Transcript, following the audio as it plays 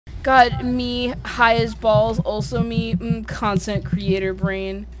God, me, high as balls, also me, content creator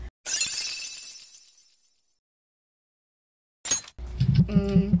brain.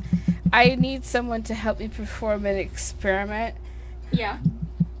 I need someone to help me perform an experiment. Yeah.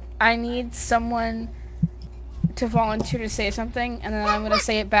 I need someone to volunteer to say something, and then I'm gonna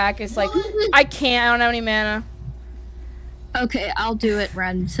say it back. It's like, I can't, I don't have any mana. Okay, I'll do it,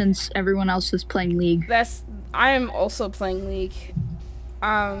 Ren, since everyone else is playing League. I am also playing League.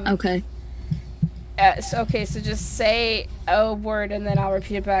 Okay. Okay, so just say a word, and then I'll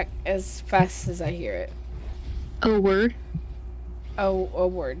repeat it back as fast as I hear it. A word? Oh, a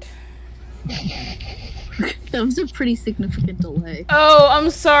word. That was a pretty significant delay. Oh,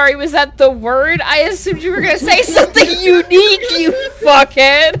 I'm sorry. Was that the word? I assumed you were gonna say something unique, you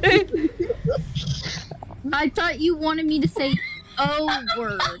fuckhead. I thought you wanted me to say a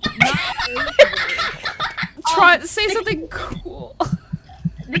word, not a word. Say something cool.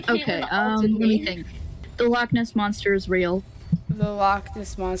 Okay, let me think. The Loch Ness Monster is real. The Loch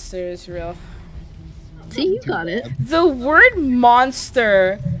Ness Monster is real. See, you got it. The word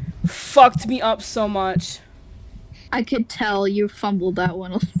monster fucked me up so much. I could tell you fumbled that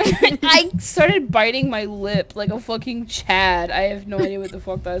one. I started biting my lip like a fucking Chad. I have no idea what the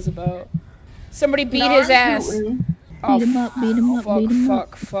fuck that is about. Somebody beat his ass. Oh, beat him up, beat him up, beat him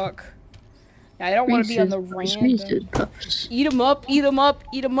up. Fuck. Yeah, I don't want to be on the random. Eat him up, eat him up,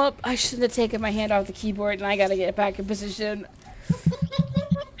 eat him up. I shouldn't have taken my hand off the keyboard, and I gotta get back in position.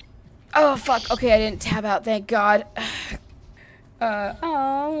 Oh, fuck. Okay, I didn't tab out, thank God.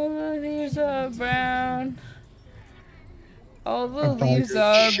 All the leaves are brown. All the leaves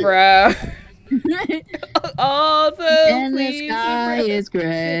are brown. All the and the leaves sky is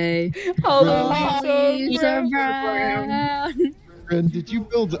gray. All the leaves are brown. Ren, did you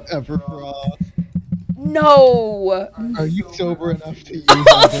build Everfrost? No. Are you sober enough to use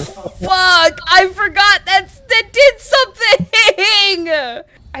Oh, Everfrost? fuck! I forgot that did something.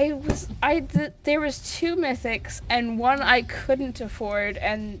 There was 2 mythics, and one I couldn't afford,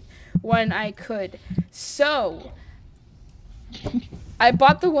 and one I could. So I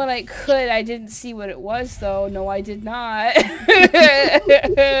bought the one I could. I didn't see what it was, though. No, I did not. Let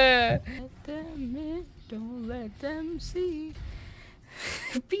them in, don't let them see.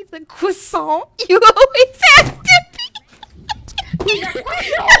 Be the croissant. You always have to be.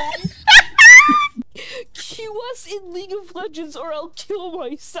 Cue us in League of Legends, or I'll kill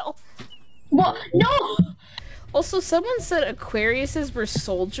myself. What? No! Also, someone said Aquariuses were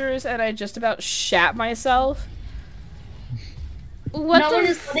soldiers, and I just about shat myself. What no one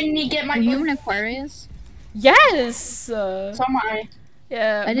is letting me get my. Are you an Aquarius? Yes! So am I.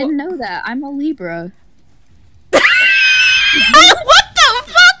 Yeah. I didn't know that. I'm a Libra. What the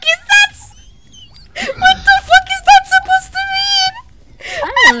fuck is that? What the fuck is that supposed to mean? I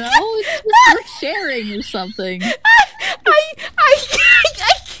don't know. It's just we're sharing or something. I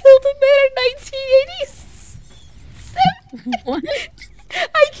killed a man in 1987. What?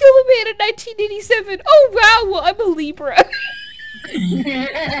 I killed a man in 1987. Oh wow, well I'm a Libra.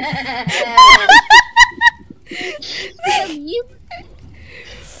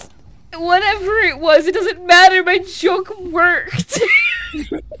 Whatever it was, it doesn't matter. My joke worked.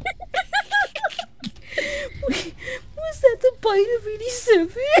 Was that the bite of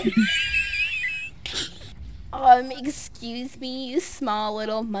 87? Excuse me, you small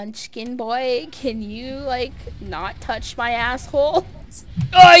little munchkin boy. Can you, like, not touch my asshole?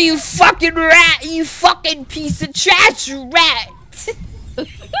 Oh, you fucking rat! You fucking piece of trash, you rat!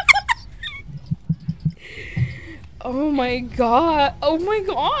 Oh my god. Oh my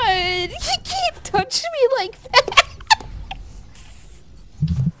god. You can't touch me like that.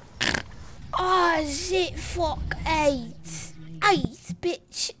 Oh shit, fuck, 8. 8,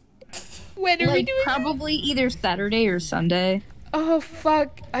 bitch. When are we doing probably either Saturday or Sunday. Oh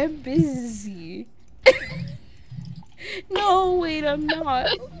fuck, I'm busy. No, wait, I'm not.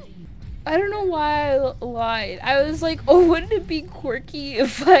 I don't know why I lied. I was like, oh, wouldn't it be quirky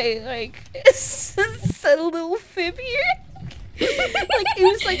if I, like, said a little fib here? Like, it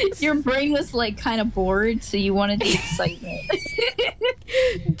was like... Your brain was, like, kind of bored, so you wanted the excitement.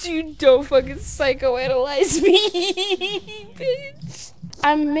 Dude, don't fucking psychoanalyze me, bitch.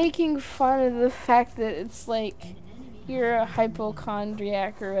 I'm making fun of the fact that it's, like, you're a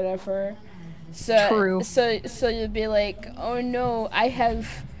hypochondriac or whatever. So, True. So you'll be like, oh no, I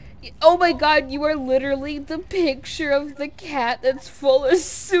have... Oh my god, you are literally the picture of the cat that's full of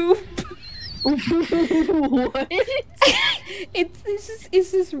soup. What? It's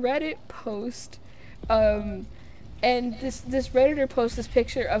this Reddit post, and this Redditor posts this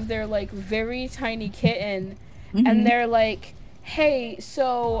picture of their like very tiny kitten, and they're like, hey,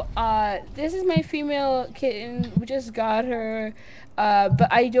 so this is my female kitten. We just got her, but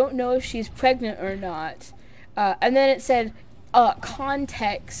I don't know if she's pregnant or not. And then it said,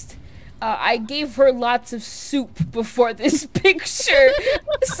 context. I gave her lots of soup before this picture,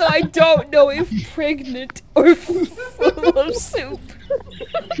 so I don't know if pregnant or full of soup.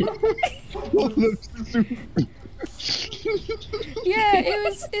 Yeah,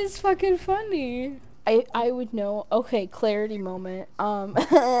 it's fucking funny. I would know. Okay, clarity moment.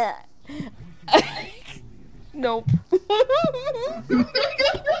 Nope.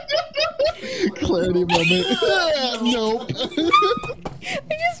 Clarity moment. Nope. I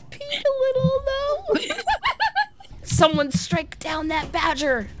just peed a little though. Someone strike down that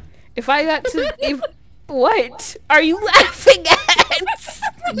badger. If I got to, what are you laughing at?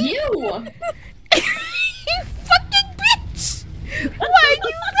 You! You fucking bitch! Why are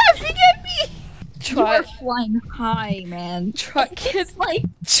you laughing at me? You are flying high, man. Trot, It's like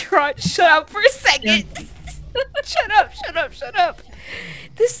Trot, shut up for a second. Shut up.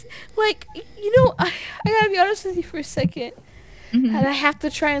 This, like, you know, I gotta be honest with you for a second. And I have to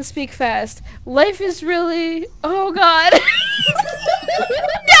try and speak fast. Life is really, oh god. No,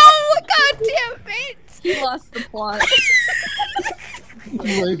 god damn it. he lost the plot.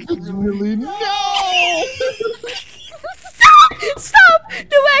 Life is really no. Stop!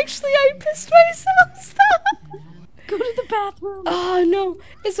 No, actually, I pissed myself. Stop. Go to the bathroom. Oh no,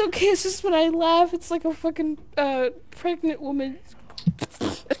 it's okay. It's just when I laugh, it's like a fucking pregnant woman.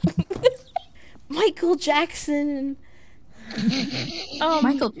 Michael Jackson.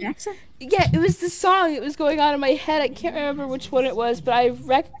 Michael Jackson? Yeah, it was the song. It was going on in my head. I can't remember which one it was, but I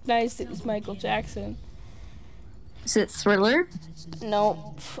recognized it was Michael Jackson. Is it Thriller?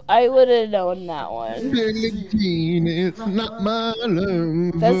 No, I would have known that one. Billie Jean is not my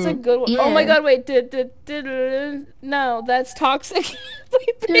love. That's a good one. Yeah. Oh my god, wait. No, that's Toxic.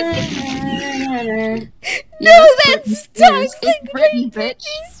 No, that's Toxic. It's Britney, bitch.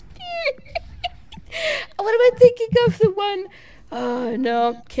 What am I thinking of? The one oh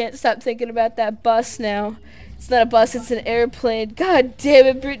no, can't stop thinking about that bus now. It's not a bus, it's an airplane. God damn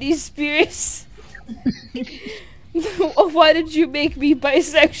it, Britney Spears. Why did you make me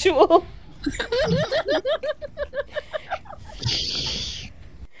bisexual?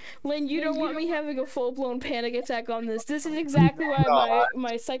 Lynn, you don't want me having a full-blown panic attack on this. This is exactly why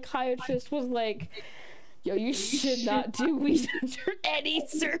my psychiatrist was like, yo, you should not do weed under any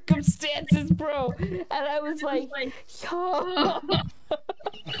circumstances, bro. And I was like, yo.